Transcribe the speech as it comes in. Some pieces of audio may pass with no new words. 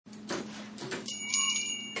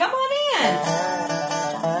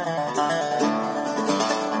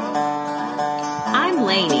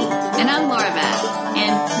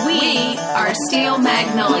Steel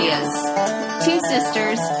Magnolias. Two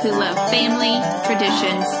sisters who love family,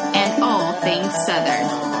 traditions, and all things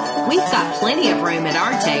Southern. We've got plenty of room at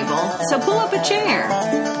our table, so pull up a chair.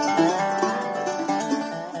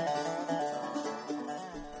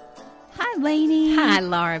 Hi, Lainey. Hi,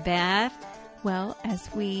 Laura Beth. Well, as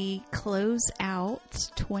we close out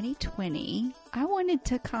 2020, I wanted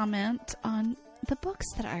to comment on the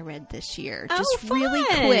books that I read this year. Just really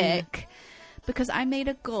quick. Because I made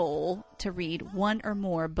a goal to read one or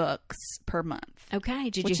more books per month.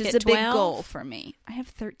 Okay, did you which hit is a 12? big goal for me. I have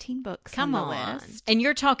 13 books on the list. And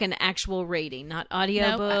you're talking actual reading, not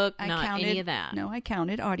audiobook, not counted, any of that. No, I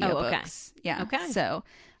counted audiobooks. Oh, okay. Yeah. Okay. So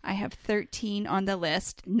I have 13 on the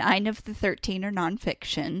list. 9 of the 13 are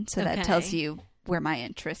nonfiction, so that tells you where my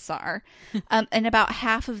interests are. And about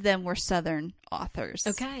half of them were Southern authors.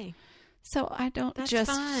 Okay. So I don't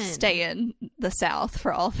fun. Stay in the South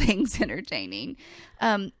for all things entertaining.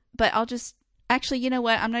 But I'll just... Actually, you know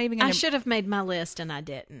what? I'm not even going to... I should have made my list and I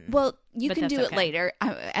didn't. Well, you can do it okay. later.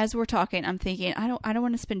 As we're talking, I'm thinking, I don't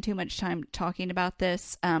want to spend too much time talking about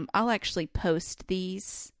this. I'll actually post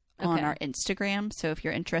these on our Instagram. So if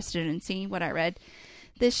you're interested in seeing what I read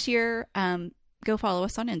this year, go follow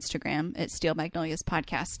us on Instagram at Steel Magnolias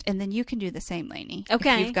Podcast, and then you can do the same, Lainey.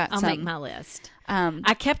 Okay, you've got I'll make my list.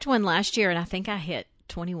 I kept one last year, and I think I hit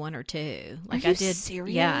 21 or 2. Like, I did.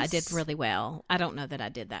 Serious? Yeah, I did really well. I don't know that I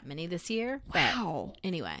did that many this year. Wow. But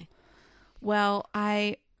anyway, well,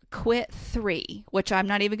 I quit 3, which I'm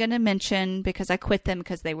not even going to mention because I quit them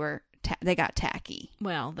because they got tacky.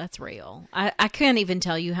 Well, that's real. I can't even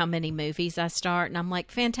tell you how many movies I start, and I'm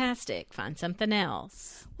like, fantastic, find something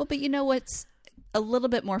else. Well, but you know what's a little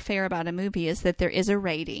bit more fair about a movie is that there is a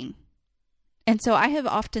rating. And so I have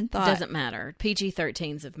often thought... It doesn't matter.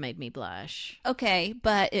 PG-13s have made me blush. Okay,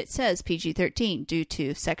 but it says PG-13 due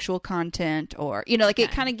to sexual content or,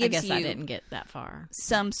 it kind of gives I guess you... I didn't get that far.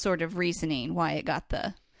 Some sort of reasoning why it got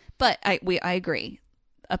the... But I agree.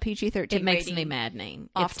 A PG-13 It makes rating me maddening.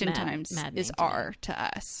 Oftentimes maddening is R to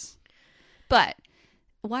us. But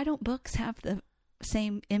why don't books have the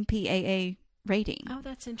same MPAA rating? Oh,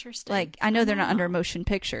 that's interesting. Like, I know they're not under motion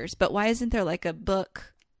pictures, but why isn't there like a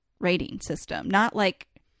book rating system? Not like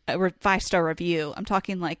a 5-star review. I'm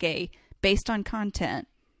talking like a based on content.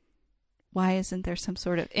 Why isn't there some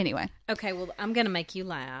sort of... Anyway. Okay, well, I'm going to make you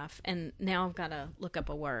laugh, and now I've got to look up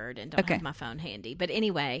a word and don't have my phone handy. But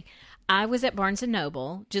anyway, I was at Barnes &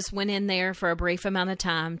 Noble, just went in there for a brief amount of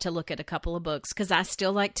time to look at a couple of books, because I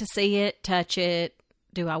still like to see it, touch it,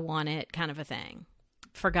 do I want it, kind of a thing.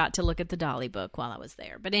 Forgot to look at the Dolly book while I was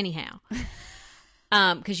there. But anyhow,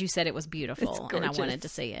 because you said it was beautiful and I wanted to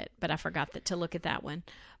see it, but I forgot to look at that one.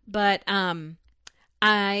 But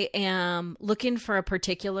I am looking for a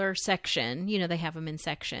particular section. They have them in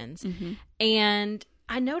sections. Mm-hmm. And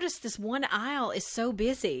I noticed this one aisle is so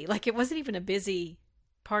busy. Like, it wasn't even a busy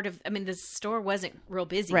part of... the store wasn't real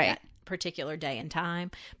busy that particular day and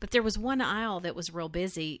time, but there was one aisle that was real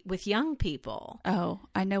busy with young people. Oh,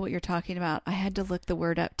 I know what you're talking about. I had to look the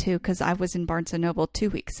word up too because I was in Barnes & Noble 2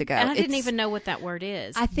 weeks ago. And I didn't even know what that word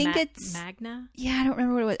is. I think it's Magna. Yeah, I don't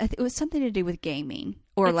remember what it was. It was something to do with gaming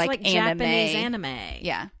or it's like anime. Japanese anime.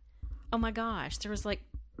 Yeah. Oh my gosh, there was like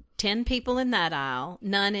 10 people in that aisle,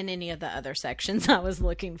 none in any of the other sections I was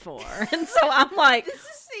looking for. And so I'm like, this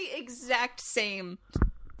is the exact same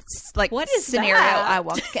like what is scenario that? I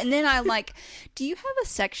walked. And then I'm like, do you have a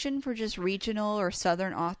section for just regional or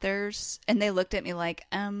Southern authors? And they looked at me like,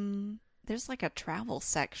 there's like a travel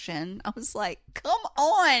section. I was like, come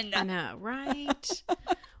on. I know, right?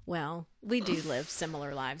 Well, we do live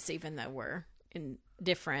similar lives, even though we're in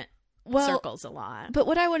different circles a lot. But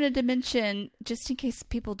what I wanted to mention, just in case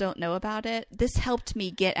people don't know about it, this helped me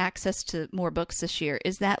get access to more books this year,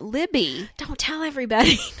 is that Libby. Don't tell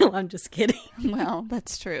everybody. No, I'm just kidding. Well,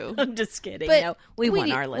 that's true. I'm just kidding. But no, we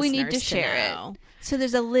want our listeners we need to share know. It. So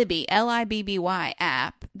there's a Libby, Libby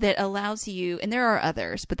app that allows you, and there are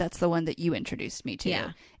others, but that's the one that you introduced me to.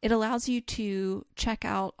 Yeah. It allows you to check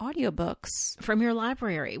out audiobooks from your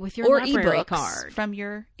library with your library ebooks card. From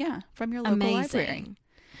your local library.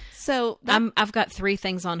 So I've got 3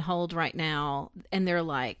 things on hold right now, and they're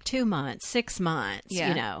like 2 months, 6 months,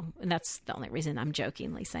 and that's the only reason I'm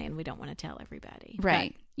jokingly saying we don't want to tell everybody.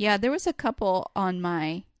 Right. But, yeah, there was a couple on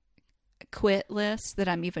my quit list that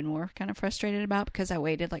I'm even more kind of frustrated about because I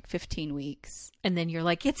waited like 15 weeks. And then you're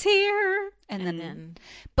like, it's here. And then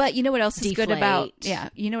but you know what else is good about,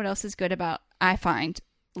 you know what else is good about, I find,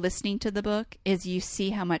 listening to the book is you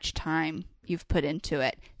see how much time you've put into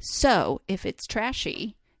it. So if it's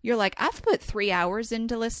trashy, you're like, I've put 3 hours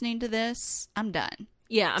into listening to this. I'm done.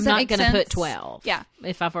 Yeah, I'm not going to put 12. Yeah.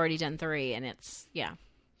 If I've already done 3 and it's,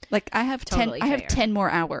 Like I have Totally 10 I have fair. 10 more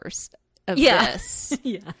hours of this.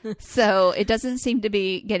 Yeah. So it doesn't seem to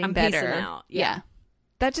be getting I'm better. piecing out. Yeah.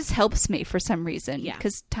 That just helps me for some reason. Yeah.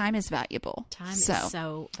 Because time is valuable. Time is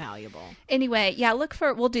so valuable. Anyway, yeah,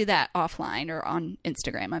 we'll do that offline or on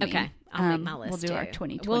Instagram. I mean, Okay. I'll make my list. We'll do too. our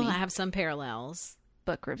 2020 We'll have some parallels.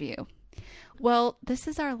 book review. Well, this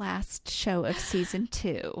is our last show of season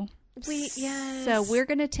 2. Yes. So we're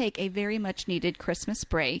going to take a very much needed Christmas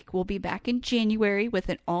break. We'll be back in January with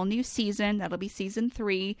an all new season. That'll be season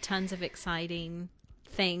 3. Tons of exciting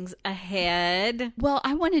things ahead. Well,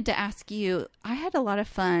 I wanted to ask you, I had a lot of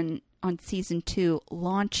fun on season 2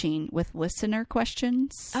 launching with listener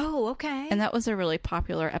questions. Oh, okay. And that was a really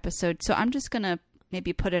popular episode. So I'm just going to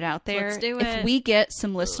maybe put it out there. Let's do If it. we get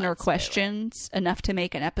some listener questions enough to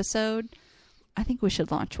make an episode, I think we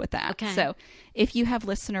should launch with that. Okay. So if you have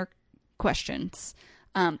listener questions,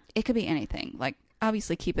 it could be anything. Like,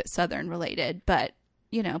 obviously keep it Southern related, but,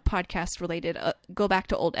 you know, podcast related. Go back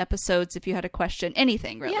to old episodes if you had a question.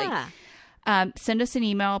 Anything, really. Yeah. Send us an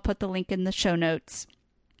email. I'll put the link in the show notes.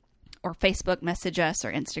 Or Facebook message us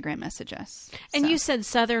or Instagram message us. And So. you said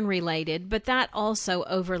Southern related, but that also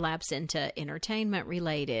overlaps into entertainment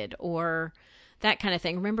related or that kind of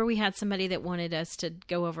thing. Remember we had somebody that wanted us to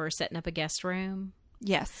go over setting up a guest room?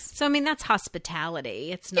 Yes. So, I mean, that's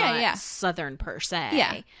hospitality. It's not Yeah. Southern per se.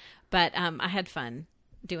 Yeah. But I had fun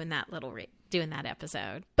doing that doing that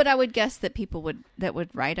episode. But I would guess that people that would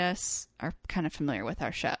write us are kind of familiar with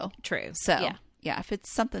our show. True. So, yeah, if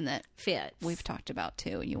it's something that Fits. we've talked about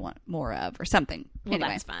too and you want more of or something. Well, anyway,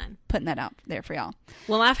 that's fine. Putting that out there for y'all.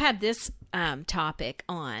 Well, I've had this topic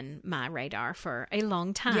on my radar for a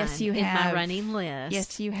long time. Yes, you in have. my running list.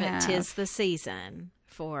 Yes, you But have. 'tis the season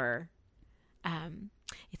for.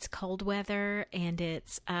 It's cold weather, and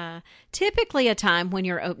it's typically a time when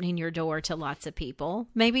you're opening your door to lots of people.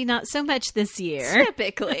 Maybe not so much this year.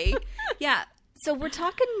 Typically. Yeah. So we're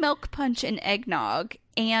talking milk punch and eggnog,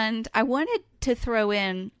 and I wanted to throw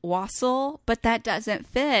in wassail, but that doesn't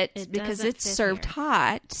fit because doesn't it's fit served here.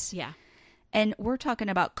 hot. Yeah. And we're talking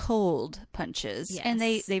about cold punches, Yes. and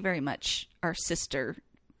they very much are sister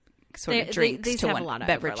sort of They- drinks these to have one a lot of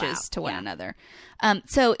beverages overlap. to one Yeah. another.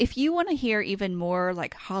 So if you want to hear even more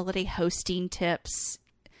like holiday hosting tips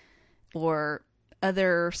or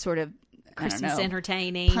other sort of Christmas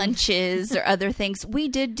entertaining. punches or other things, we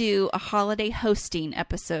did do a holiday hosting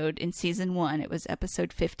episode in season 1. It was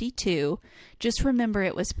episode 52. Just remember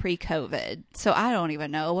it was pre-COVID, so I don't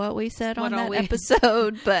even know what we said on that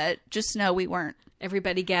episode, but just know we weren't.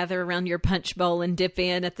 Everybody gather around your punch bowl and dip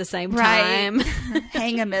in at the same Right. time.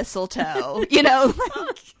 Hang a mistletoe, you know.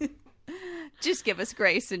 Like, just give us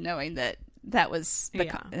grace in knowing that was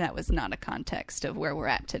that was not a context of where we're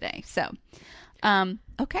at today. So,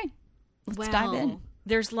 okay, let's dive in.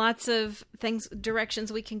 There's lots of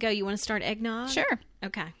directions we can go. You want to start eggnog? Sure.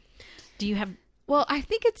 Okay. Do you have? Well, I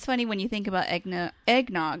think it's funny when you think about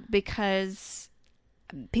eggnog because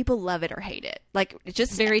people love it or hate it. Like, it's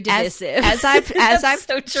just Very divisive. As I've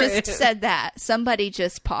so true. just said that, somebody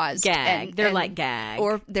just paused. Gag. They're like gag.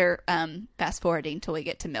 Or they're fast forwarding till we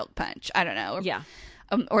get to milk punch. I don't know. Yeah.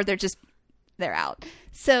 Or they're out.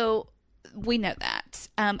 So we know that.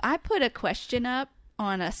 I put a question up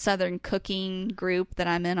on a Southern cooking group that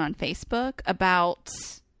I'm in on Facebook about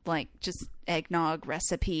like just eggnog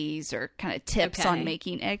recipes or kind of tips on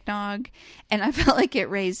making eggnog. And I felt like it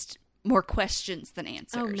raised more questions than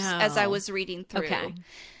answers as I was reading through. Okay.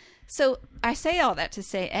 So I say all that to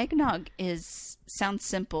say eggnog sounds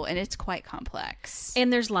simple and it's quite complex.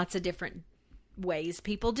 And there's lots of different ways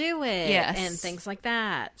people do it. Yes. And things like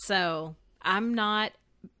that. So I'm not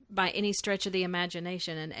by any stretch of the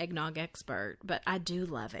imagination an eggnog expert, but I do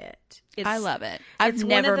love it. I love it. I've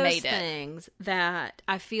never made it. It's one of those things that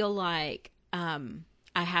I feel like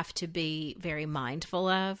I have to be very mindful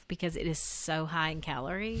of because it is so high in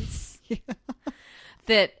calories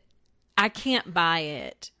that I can't buy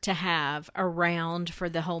it to have around for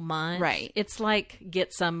the whole month. Right. It's like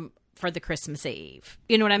get some for the Christmas Eve.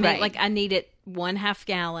 You know what I mean? Right. Like I need it 1/2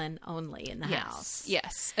 gallon only in the house.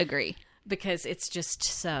 Yes. Agree. Because it's just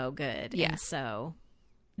so good Yeah. and so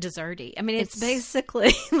desserty. I mean, it's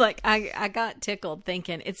basically like I got tickled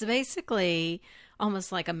thinking it's basically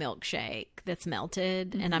almost like a milkshake that's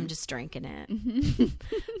melted and I'm just drinking it.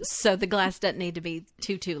 So the glass doesn't need to be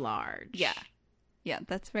too large. Yeah. Yeah,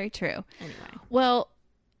 that's very true. Anyway. Well,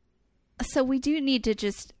 so we do need to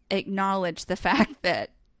just acknowledge the fact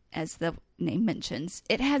that, as the name mentions,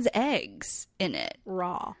 it has eggs in it.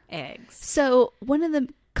 Raw eggs. So one of the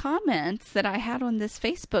comments that I had on this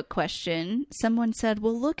Facebook question, someone said,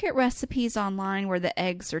 well, look at recipes online where the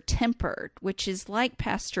eggs are tempered, which is like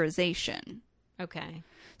pasteurization. Okay.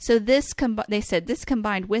 So they said this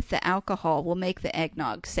combined with the alcohol will make the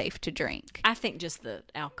eggnog safe to drink. I think just the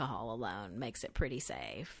alcohol alone makes it pretty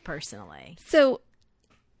safe, personally. So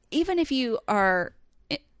even if you are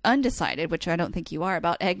undecided, which I don't think you are,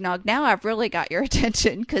 about eggnog, now I've really got your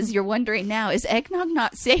attention because you're wondering now, is eggnog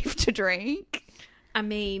not safe to drink? I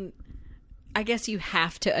mean, I guess you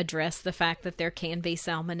have to address the fact that there can be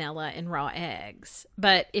salmonella in raw eggs.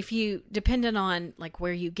 But if you, depending on like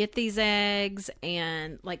where you get these eggs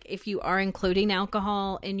and like if you are including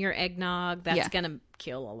alcohol in your eggnog, that's going to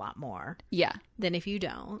kill a lot more. Yeah. Than if you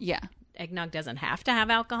don't. Yeah. Eggnog doesn't have to have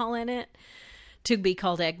alcohol in it to be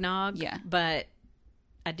called eggnog. Yeah. But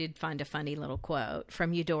I did find a funny little quote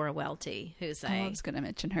from Eudora Welty, who's I was going to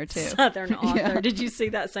mention her too. Southern author. Yeah. Did you see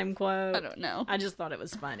that same quote? I don't know. I just thought it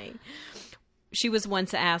was funny. She was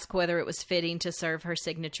once asked whether it was fitting to serve her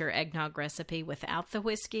signature eggnog recipe without the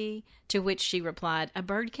whiskey, to which she replied, "A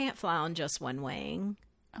bird can't fly on just one wing."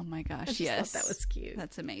 Oh my gosh, I just thought that was cute.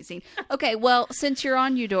 That's amazing. Okay, well, since you're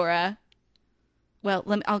on Eudora, well,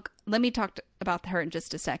 let me talk about her in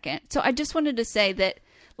just a second. So I just wanted to say that,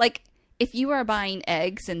 like, if you are buying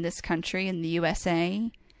eggs in this country, in the USA,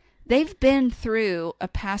 they've been through a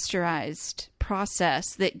pasteurized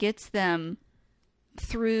process that gets them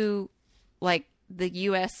through, like, the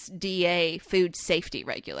USDA food safety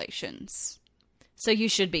regulations. So you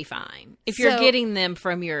should be fine. If you're getting them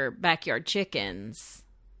from your backyard chickens,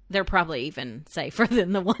 they're probably even safer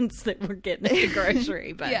than the ones that we're getting at the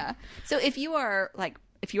grocery. But yeah. So if you are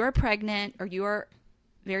pregnant or you are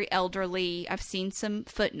very elderly, I've seen some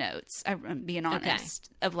footnotes, I'm being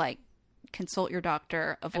honest, of like, consult your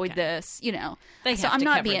doctor, avoid this, you know. So I'm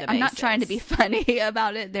not trying to be funny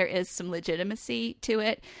about it. There is some legitimacy to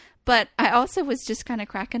it. But I also was just kind of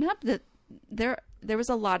cracking up that there was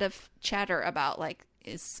a lot of chatter about, like,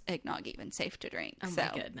 is eggnog even safe to drink? Oh,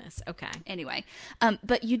 my goodness. Okay. Anyway,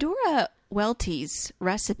 but Eudora Welty's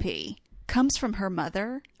recipe comes from her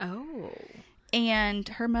mother. Oh. And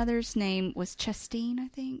her mother's name was Chestine, I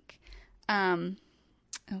think. Oh,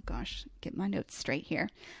 gosh. Get my notes straight here.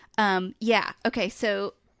 Yeah. Okay.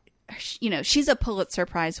 So, you know, she's a Pulitzer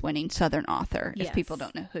Prize winning Southern author, if people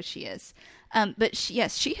don't know who she is. But she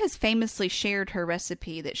has famously shared her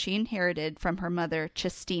recipe that she inherited from her mother,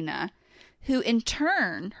 Chestina, who in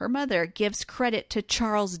turn, her mother, gives credit to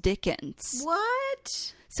Charles Dickens.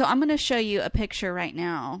 What? So I'm going to show you a picture right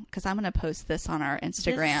now because I'm going to post this on our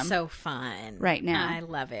Instagram. This is so fun. Right now. I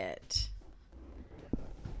love it.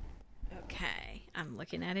 Okay. I'm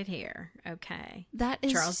looking at it here. Okay. That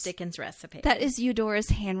is Charles Dickens' recipe. That is Eudora's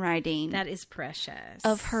handwriting. That is precious.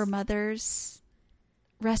 Of her mother's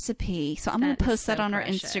recipe. So I'm going to post that on our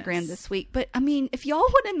Instagram this week. But I mean, if y'all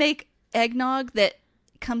want to make eggnog that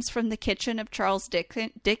comes from the kitchen of Charles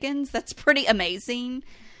Dickens, that's pretty amazing.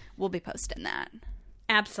 We'll be posting that.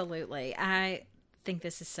 Absolutely. I think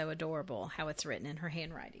this is so adorable how it's written in her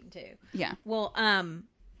handwriting too. Yeah. Well,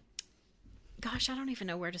 gosh, I don't even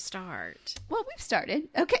know where to start. Well, we've started.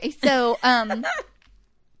 Okay, so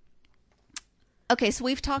so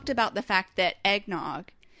we've talked about the fact that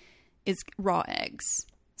eggnog is raw eggs.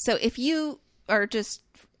 So if you are just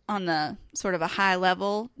on the sort of a high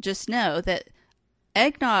level, just know that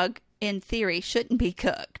eggnog in theory shouldn't be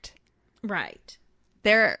cooked. Right.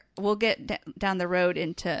 We'll get down the road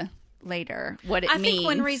into later what it means. I think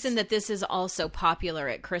one reason that this is also popular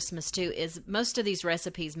at Christmas too is most of these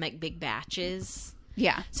recipes make big batches.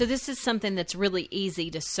 Yeah. So this is something that's really easy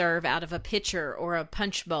to serve out of a pitcher or a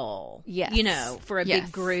punch bowl. Yes. You know, for a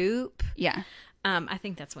big group. Yeah. I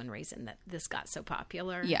think that's one reason that this got so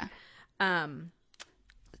popular. Yeah.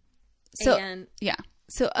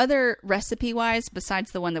 So other recipe-wise,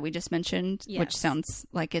 besides the one that we just mentioned, which sounds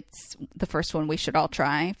like it's the first one we should all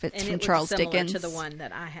try, if it's from Charles Dickens. To the one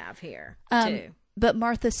that I have here, too. But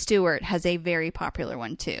Martha Stewart has a very popular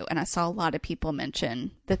one, too. And I saw a lot of people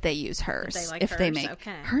mention that they use hers. They like hers? They make.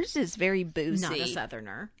 Okay. Hers is very boozy. Not a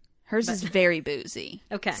Southerner. Hers is very boozy.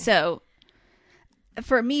 Okay. So,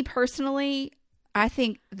 for me personally, I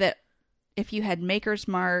think that if you had Maker's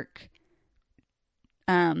Mark...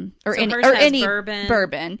 any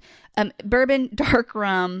bourbon, dark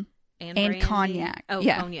rum, and cognac. Oh,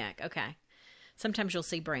 yeah. Cognac. Okay. Sometimes you'll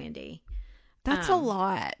see brandy. That's a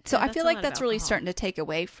lot. So I feel like that's really starting to take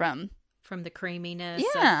away from the creaminess.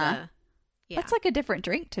 Yeah. That's like a different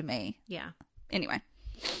drink to me. Yeah. Anyway.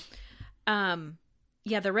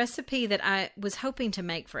 Yeah, the recipe that I was hoping to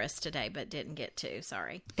make for us today, but didn't get to.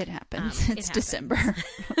 Sorry. It happens. It's December.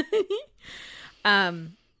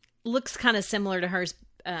 Looks kind of similar to hers,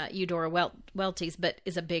 Eudora Welty's, but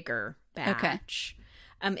is a bigger batch.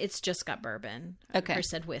 It's just got bourbon. Okay. Or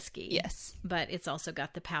said whiskey. Yes. But it's also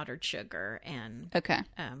got the powdered sugar and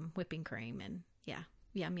whipping cream and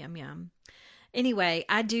yum, yum, yum. Anyway,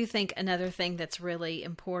 I do think another thing that's really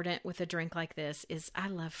important with a drink like this is I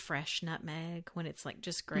love fresh nutmeg when it's like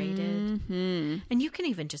just grated. Mm-hmm. And you can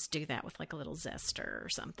even just do that with like a little zester or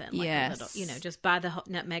something. Like a little, just buy the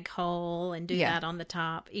nutmeg whole and do that on the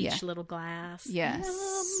top, each little glass. Yes.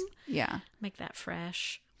 Yeah. Make that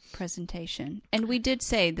fresh. Presentation. And we did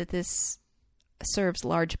say that this serves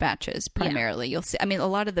large batches primarily. You'll see, I mean, a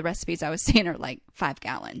lot of the recipes I was seeing are like 5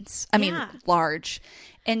 gallons. I mean, large.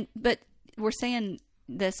 But we're saying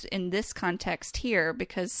this in this context here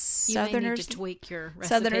because Southerners need to tweak your recipe.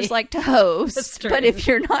 Southerners like to host. But if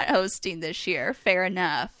you're not hosting this year, fair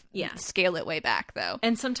enough. Yeah. Scale it way back though.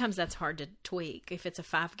 And sometimes that's hard to tweak if it's a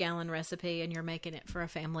 5-gallon recipe and you're making it for a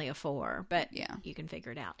family of 4. But you can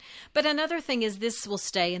figure it out. But another thing is this will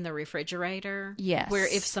stay in the refrigerator. Yes. Where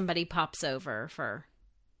if somebody pops over for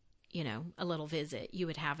a little visit, you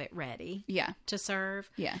would have it ready to serve.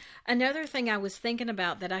 Yeah. Another thing I was thinking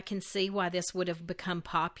about that I can see why this would have become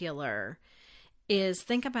popular is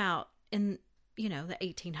think about in, the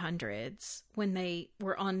 1800s when they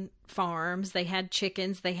were on farms, they had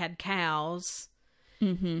chickens, they had cows.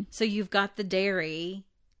 Mm-hmm. So you've got the dairy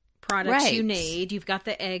products you need. You've got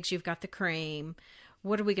the eggs, you've got the cream.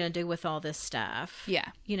 What are we going to do with all this stuff? Yeah.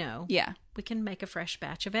 We can make a fresh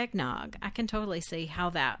batch of eggnog. I can totally see how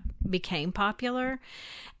that became popular.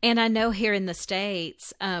 And I know here in the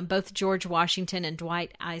States, both George Washington and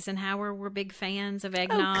Dwight Eisenhower were big fans of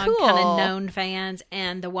eggnog, kind of known fans.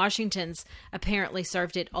 And the Washingtons apparently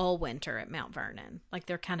served it all winter at Mount Vernon. Like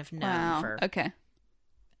they're kind of known for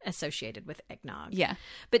associated with eggnog. Yeah.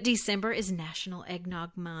 But December is National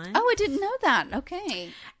Eggnog Month. Oh, I didn't know that. Okay.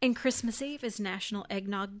 And Christmas Eve is National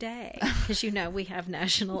Eggnog Day. Because we have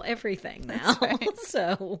national everything now. Right.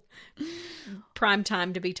 So prime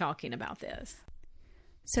time to be talking about this.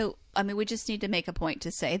 So, I mean, we just need to make a point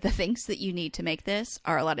to say the things that you need to make this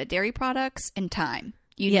are a lot of dairy products and time.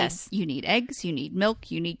 You need eggs, you need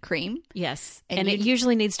milk, you need cream. Yes. And it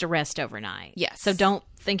usually needs to rest overnight. Yes. So don't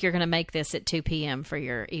think you're going to make this at 2 p.m. for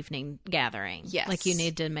your evening gathering. Yes. Like you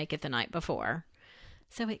need to make it the night before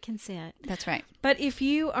so it can sit. That's right. But if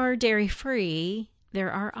you are dairy free,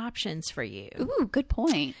 there are options for you. Ooh, good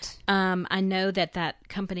point. I know that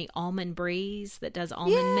company Almond Breeze that does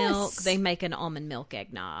almond milk, they make an almond milk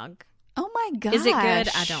eggnog. Oh my gosh. Is it good?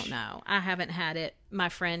 I don't know. I haven't had it. My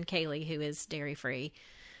friend Kaylee, who is dairy free,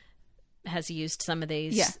 has used some of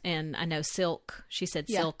these. Yeah. And I know Silk. She said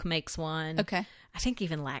Silk makes one. Okay. I think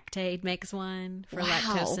even Lactaid makes one for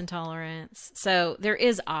lactose intolerance. So there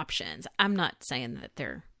is options. I'm not saying that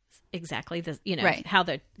they're exactly the how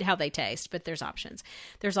they taste, but there's options.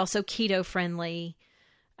 There's also keto friendly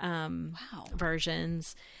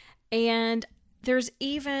versions. And there's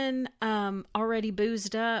even already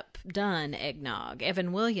boozed up done eggnog.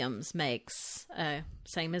 Evan Williams makes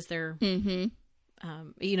same as their in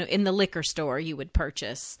the liquor store you would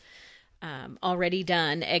purchase already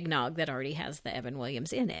done eggnog that already has the Evan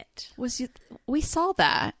Williams in it. We saw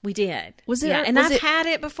that. We did. Was it? Yeah, and I've had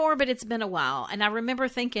it before, but it's been a while. And I remember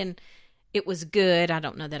thinking it was good. I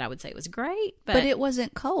don't know that I would say it was great, but it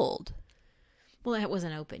wasn't cold. Well, it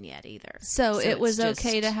wasn't open yet either. So it was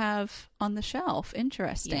okay to have on the shelf.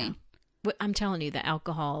 Interesting. Yeah. I'm telling you, the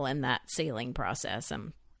alcohol and that sealing process,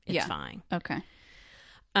 it's fine. Okay.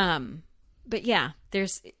 But yeah,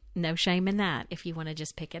 there's no shame in that if you want to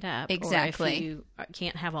just pick it up. Exactly. Or if you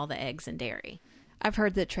can't have all the eggs and dairy. I've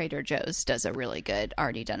heard that Trader Joe's does a really good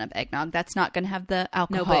already done up eggnog. That's not going to have the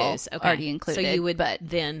alcohol already included. So you would, but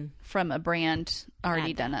then from a brand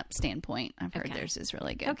already done up standpoint, I've heard theirs is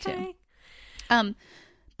really good too.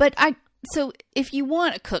 But so if you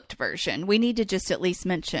want a cooked version, we need to just at least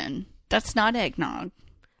mention that's not eggnog.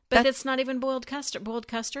 But it's not even boiled custard. Boiled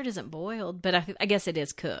custard isn't boiled, but I guess it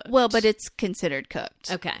is cooked. Well, but it's considered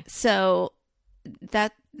cooked. Okay. So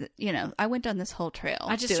that, I went down this whole trail.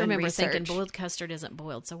 I just remember thinking boiled custard isn't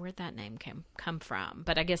boiled. So where'd that name come from?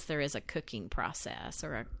 But I guess there is a cooking process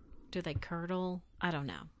do they curdle? I don't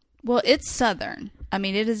know. Well, it's Southern. I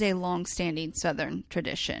mean, it is a long-standing Southern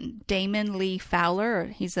tradition. Damon Lee Fowler,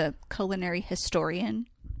 he's a culinary historian.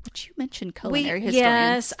 But you mentioned culinary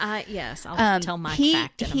historians. Yes, I'll tell my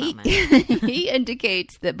fact in a moment. He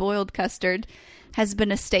indicates that boiled custard has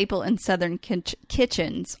been a staple in Southern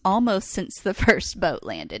kitchens almost since the first boat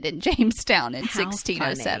landed in Jamestown in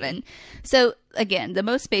 1607. Funny. So, again, the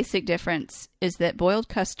most basic difference is that boiled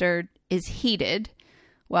custard is heated,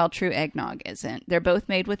 while true eggnog isn't. They're both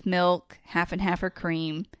made with milk, half and half are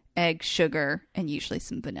cream, eggs, sugar, and usually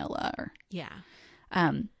some vanilla.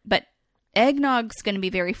 But Eggnog's going to be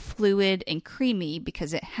very fluid and creamy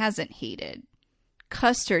because it hasn't heated.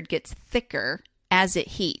 Custard gets thicker as it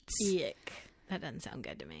heats. Yuck. That doesn't sound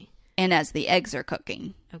good to me. And as the eggs are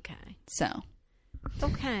cooking. Okay. So.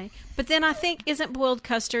 Okay. But then I think, isn't boiled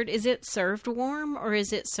custard, is it served warm or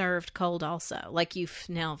is it served cold also? Like you've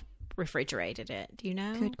now refrigerated it. Do you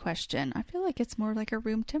know? Good question. I feel like it's more like a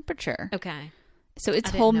room temperature. Okay. So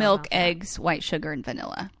it's whole milk, eggs, white sugar, and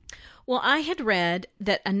vanilla. Well, I had read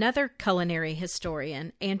that another culinary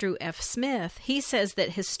historian, Andrew F. Smith, he says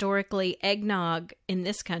that historically eggnog in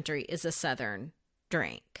this country is a Southern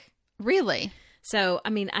drink. Really? So, I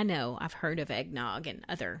mean, I know I've heard of eggnog in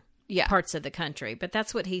other parts of the country, but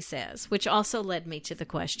that's what he says, which also led me to the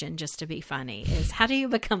question, just to be funny, is how do you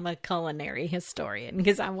become a culinary historian?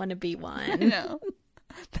 Because I want to be one. I know.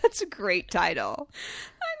 That's a great title.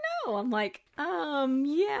 I know. I'm like,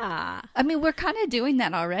 yeah. I mean, we're kind of doing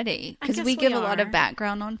that already because we give a lot of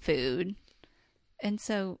background on food. And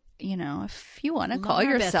so, you know, if you want to call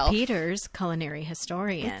yourself Beth Peters, culinary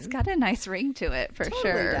historian. It's got a nice ring to it for totally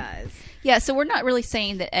sure. Does. Yeah, so we're not really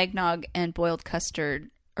saying that eggnog and boiled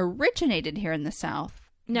custard originated here in the South.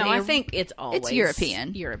 No, I think it's always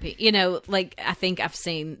European. You know, like I think I've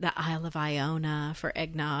seen the Isle of Iona for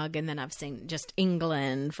eggnog, and then I've seen just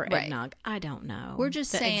England for eggnog. I don't know. We're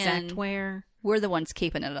just saying exact where. We're the ones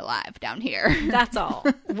keeping it alive down here. That's all.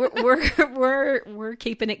 We're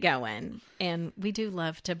keeping it going, and we do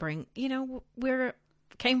love to bring. You know,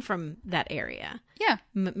 came from that area. Yeah,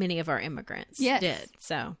 many of our immigrants did.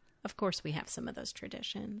 So of course we have some of those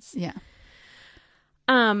traditions. Yeah.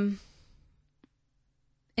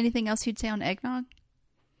 Anything else you'd say on eggnog?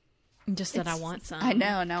 Just that I want some. I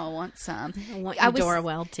know. Now I want some. I want Eudora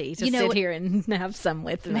Welty to sit here and have some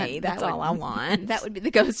with me. That's all I want. That would be the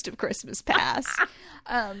ghost of Christmas past.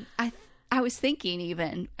 I was thinking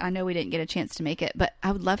even, I know we didn't get a chance to make it, but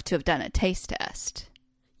I would love to have done a taste test.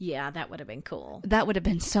 Yeah, that would have been cool. That would have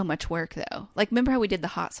been so much work, though. Like, remember how we did the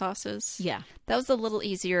hot sauces? Yeah. That was a little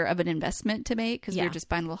easier of an investment to make because we were just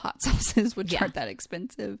buying little hot sauces, which aren't that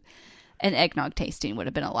expensive. And eggnog tasting would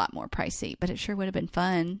have been a lot more pricey, but it sure would have been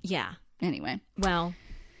fun. Yeah. Anyway. Well,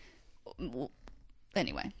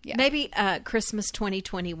 anyway, yeah. Maybe a Christmas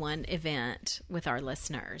 2021 event with our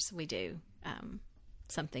listeners. We do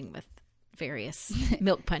something with various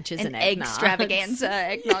milk punches and egg extravaganza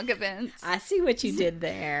eggnog events. I see what you did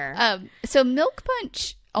there. So milk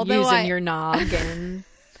punch, although using your noggin.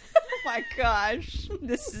 Oh my gosh.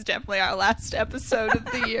 This is definitely our last episode of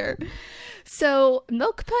the year. So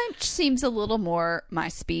milk punch seems a little more my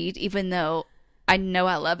speed, even though I know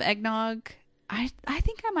I love eggnog. I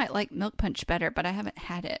think I might like milk punch better, but I haven't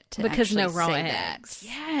had it to because no actually raw say eggs. That.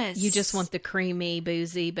 Yes, you just want the creamy,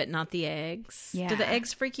 boozy, but not the eggs. Yeah. Do the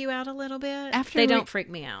eggs freak you out a little bit? They don't freak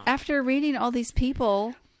me out. After reading all these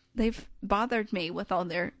people, they've bothered me with all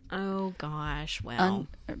their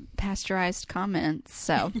unpasteurized comments.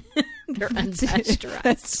 So they're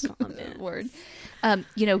unpasteurized comments. Word.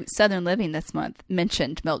 Southern Living this month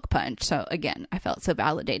mentioned milk punch. So again, I felt so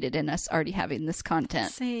validated in us already having this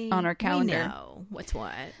content on our calendar. We know what's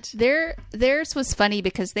what. Theirs was funny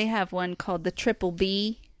because they have one called the Triple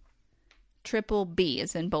B. Triple B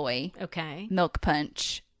as in boy. Okay. Milk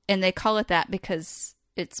punch. And they call it that because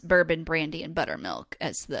it's bourbon, brandy, and buttermilk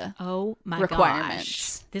as the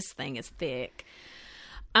requirements. Gosh. This thing is thick.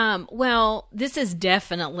 Well, this is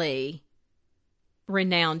definitely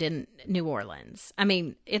renowned in New Orleans. I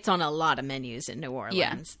mean, it's on a lot of menus in New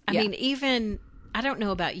Orleans. I mean, even, I don't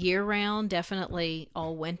know about year round, definitely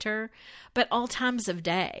all winter, but all times of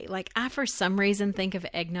day. Like, I, for some reason, think of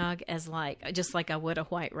eggnog as just like I would a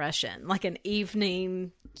White Russian, like an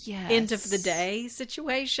evening, end of the day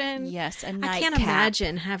situation. Yes, a I nightcap. can't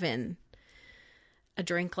imagine having a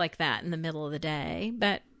drink like that in the middle of the day,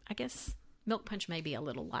 but I guess milk punch may be a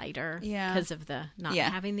little lighter because of the not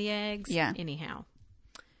having the eggs. Yeah. Anyhow,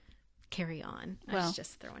 carry on. I was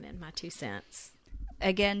just throwing in my 2 cents.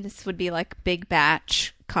 Again, this would be like big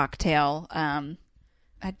batch cocktail. Have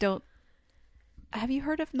you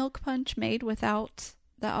heard of milk punch made without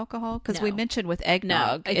the alcohol? Because we mentioned with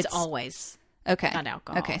eggnog. No, it's always not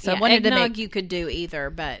alcohol. Okay, so I wanted eggnog you could do either,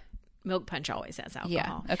 but milk punch always has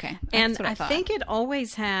alcohol. Yeah, okay. And I think it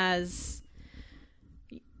always has...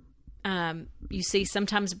 you see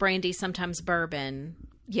sometimes brandy, sometimes bourbon,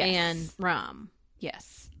 and rum.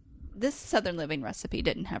 Yes. This Southern Living recipe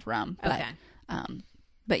didn't have rum. But,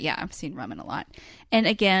 but yeah, I've seen rum in a lot. And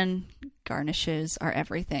again, garnishes are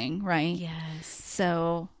everything, right? Yes.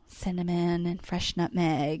 So cinnamon and fresh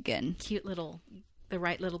nutmeg and... the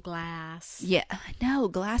right little glass. Yeah, no,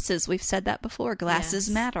 glasses. We've said that before. Glasses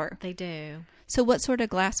matter. They do. So what sort of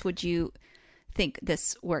glass would you think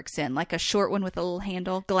this works in? Like a short one with a little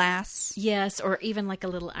handle, glass? Yes, or even like a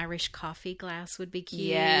little Irish coffee glass would be cute.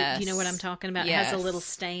 Yes. You know what I'm talking about? It has a little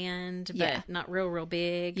stand, but not real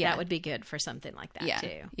big. Yeah. That would be good for something like that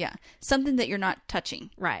too. Yeah. Something that you're not touching.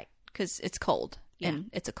 Right. Because it's cold and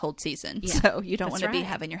it's a cold season. Yeah. So you don't That's want to be right.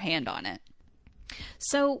 having your hand on it.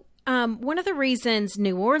 So one of the reasons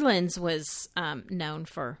New Orleans was known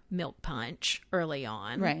for milk punch early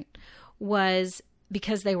on was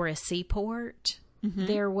because they were a seaport. Mm-hmm.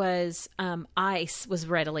 There was ice was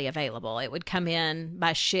readily available. It would come in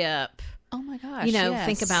by ship. Oh my gosh. You know,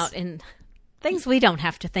 think about things we don't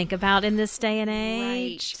have to think about in this day and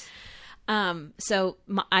age. Right. So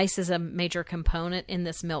ice is a major component in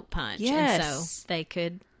this milk punch. Yes. And so they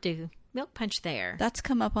could do milk punch there. That's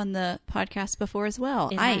come up on the podcast before as well.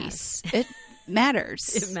 It ice. It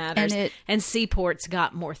matters. It matters. And seaports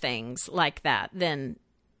got more things like that than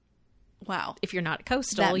if you're not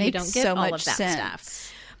coastal, you don't get all of that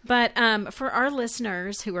stuff. But for our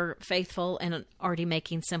listeners who are faithful and already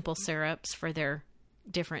making simple syrups for their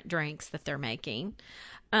different drinks that they're making,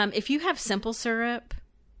 if you have simple syrup,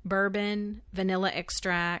 bourbon, vanilla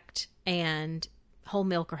extract, and whole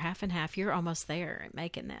milk or half and half, you're almost there at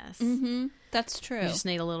making this. Mm-hmm. That's true. You just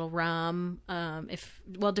need a little rum. It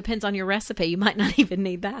depends on your recipe. You might not even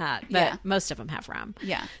need that, but most of them have rum.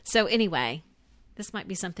 Yeah. So anyway, this might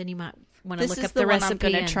be something you might want to look up the recipe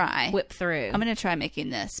I'm gonna and try. Whip through. I'm going to try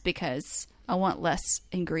making this because I want less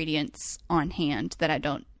ingredients on hand that I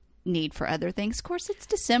don't need for other things. Of course, it's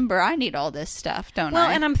December. I need all this stuff, don't I? Well,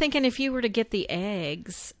 and I'm thinking if you were to get the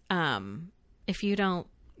eggs, if you don't...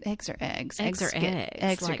 Eggs are eggs. Eggs are eggs.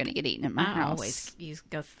 Eggs are going to get eaten in my house. Always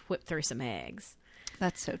go whip through some eggs.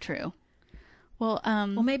 That's so true. Well,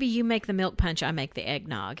 maybe you make the milk punch, I make the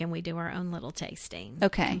eggnog, and we do our own little tasting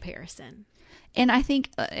comparison. And I think,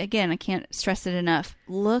 again, I can't stress it enough.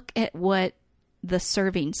 Look at what the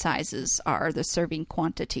serving sizes are, the serving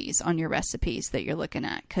quantities on your recipes that you're looking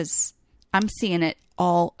at, because I'm seeing it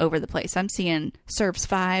all over the place. I'm seeing serves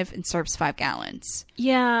 5 and serves 5 gallons.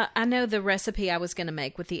 Yeah, I know the recipe I was going to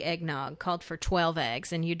make with the eggnog called for 12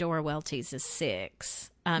 eggs, and Eudora Welty's is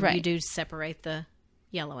 6. You do separate the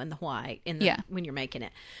yellow and the white when you're making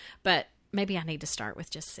it. But maybe I need to start with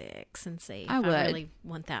just 6 and see if I really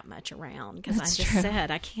want that much around. Because I just said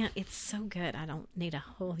I can't. It's so good. I don't need a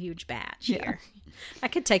whole huge batch here. I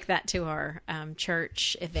could take that to our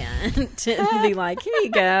church event and be like, here you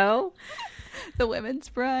go. The women's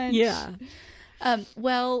brunch. Yeah.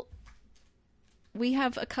 Well, we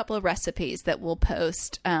have a couple of recipes that we'll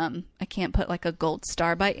post. I can't put like a gold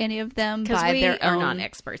star by any of them. Because we are not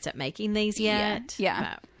experts at making these yet.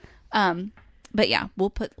 Yeah. But yeah, we'll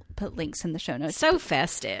put links in the show notes. So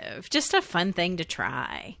festive. Just a fun thing to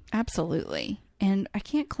try. Absolutely. And I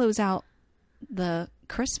can't close out the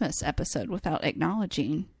Christmas episode without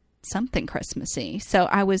acknowledging something Christmassy. So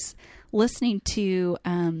I was listening to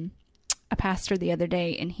a pastor the other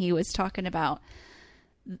day, and he was talking about,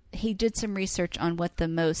 he did some research on what the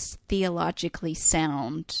most theologically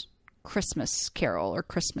sound Christmas carol or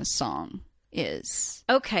Christmas song is.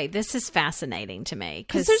 Okay, this is fascinating to me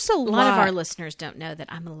because there's a lot of our listeners don't know that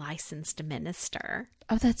I'm a licensed minister.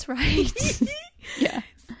 Oh, that's right. Yeah,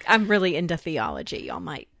 I'm really into theology.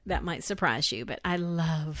 That might surprise you, but I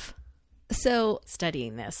love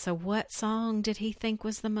studying this. So what song did he think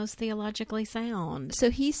was the most theologically sound? So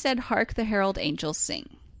he said, "Hark the herald angels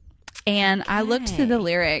sing," and I looked through the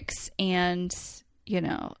lyrics, and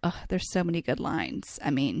there's so many good lines. I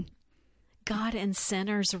mean, God and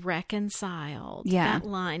sinners reconciled. Yeah. That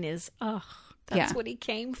line is, that's what he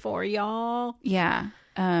came for, y'all. Yeah.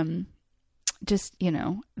 Just,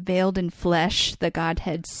 veiled in flesh, the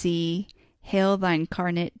Godhead see, hail thy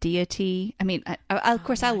incarnate deity. I mean, of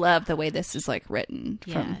course, I love the way this is like written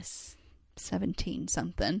from 17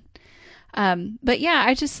 something. But yeah,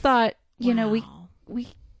 I just thought, we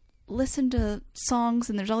listen to songs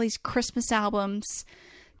and there's all these Christmas albums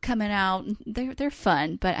coming out. They're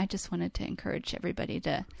fun, but I just wanted to encourage everybody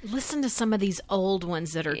to listen to some of these old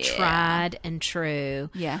ones that are tried and true.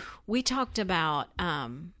 Yeah. We talked about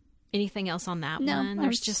anything else on that one?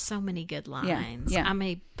 There's just so many good lines. Yeah. I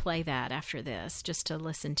may play that after this just to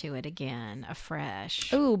listen to it again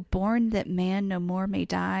afresh. Oh, born that man no more may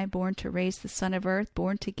die, born to raise the son of earth,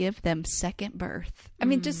 born to give them second birth. I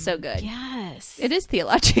mean, just so good. Yes. It is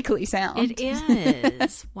theologically sound. It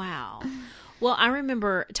is. Wow. Well, I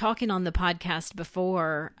remember talking on the podcast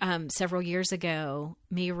before, several years ago,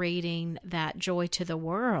 me reading that Joy to the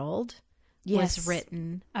World was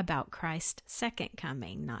written about Christ's second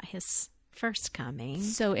coming, not his first coming.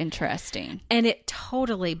 So interesting. And it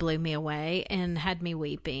totally blew me away and had me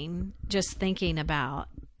weeping, just thinking about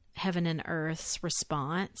heaven and earth's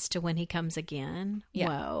response to when he comes again. Yeah.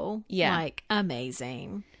 Whoa. Yeah. Like,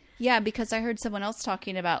 amazing. Yeah, because I heard someone else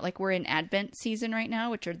talking about, like, we're in Advent season right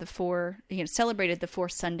now, which are celebrated the 4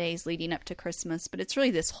 Sundays leading up to Christmas, but it's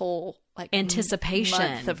really this whole, like, anticipation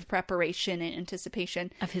month of preparation and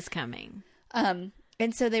anticipation of his coming. And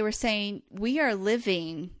so they were saying we are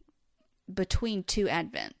living between 2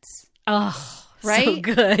 Advents. Oh, right? So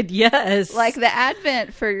good. Yes. Like, the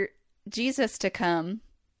Advent for Jesus to come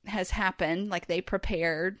has happened. Like, they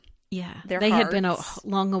prepared. Yeah. They had been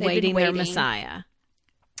long awaiting their Messiah.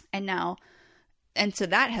 And so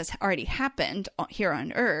that has already happened here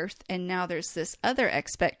on earth. And now there's this other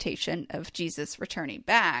expectation of Jesus returning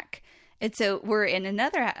back. And so we're in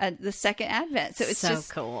the second Advent. So it's so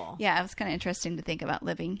just cool. Yeah. It was kind of interesting to think about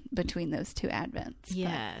living between those 2 Advents.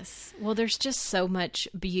 Yes. Well, there's just so much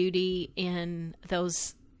beauty in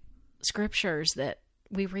those scriptures that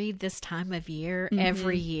we read this time of year,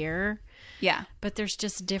 every year. Yeah. But there's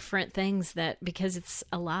just different things that, because it's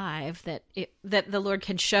alive, that the Lord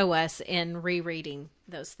can show us in rereading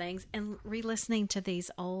those things and re-listening to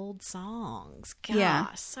these old songs.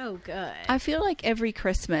 Gosh, so good. I feel like every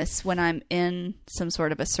Christmas when I'm in some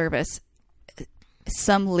sort of a service,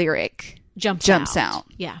 some lyric jumps out.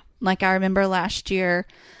 Yeah. Like I remember last year,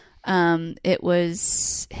 it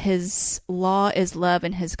was his law is love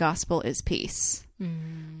and his gospel is peace.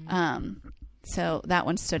 So that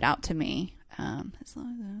one stood out to me. What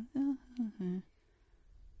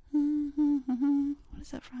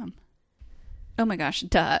is that from? Oh my gosh,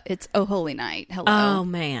 duh. It's Oh Holy Night. Hello. Oh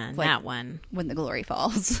man, like, that one. When the glory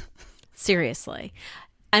falls. Seriously.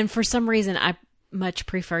 And for some reason, I much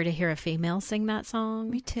prefer to hear a female sing that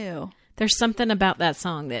song. Me too. There's something about that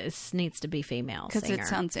song that needs to be female because it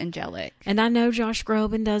sounds angelic. And I know Josh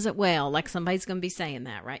Groban does it well. Like somebody's going to be saying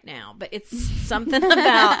that right now. But it's something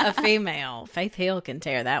about a female. Faith Hill can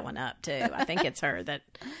tear that one up too. I think it's her that.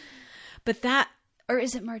 But that. Or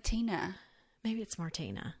is it Martina? Maybe it's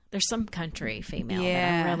Martina. There's some country female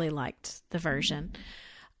that I really liked the version.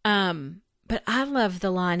 But I love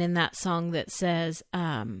the line in that song that says.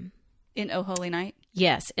 In Oh Holy Night?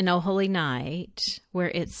 Yes, in Oh Holy Night, where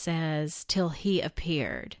it says, till he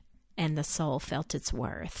appeared and the soul felt its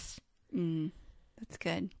worth. That's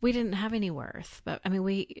good. We didn't have any worth, but I mean,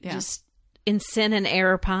 we just, in sin and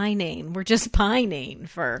error pining, we're just pining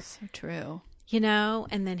for. So true.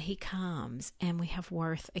 And then he comes and we have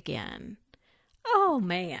worth again. Oh,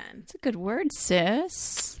 man. It's a good word,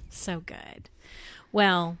 sis. So good.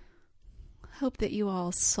 Well, hope that you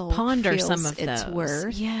all soul ponder feels some of its those.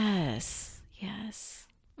 Worth. Yes.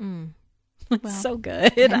 It's so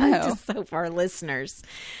good. I just hope our listeners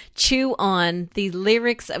chew on the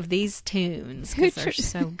lyrics of these tunes because they're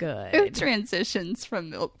so good. Who transitions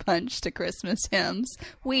from milk punch to Christmas hymns?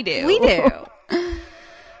 We do. We do.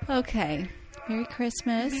 Okay. Merry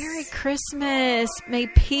Christmas. Merry Christmas. May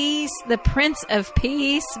peace, the Prince of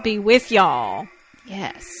Peace, be with y'all.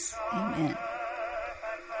 Yes. Amen.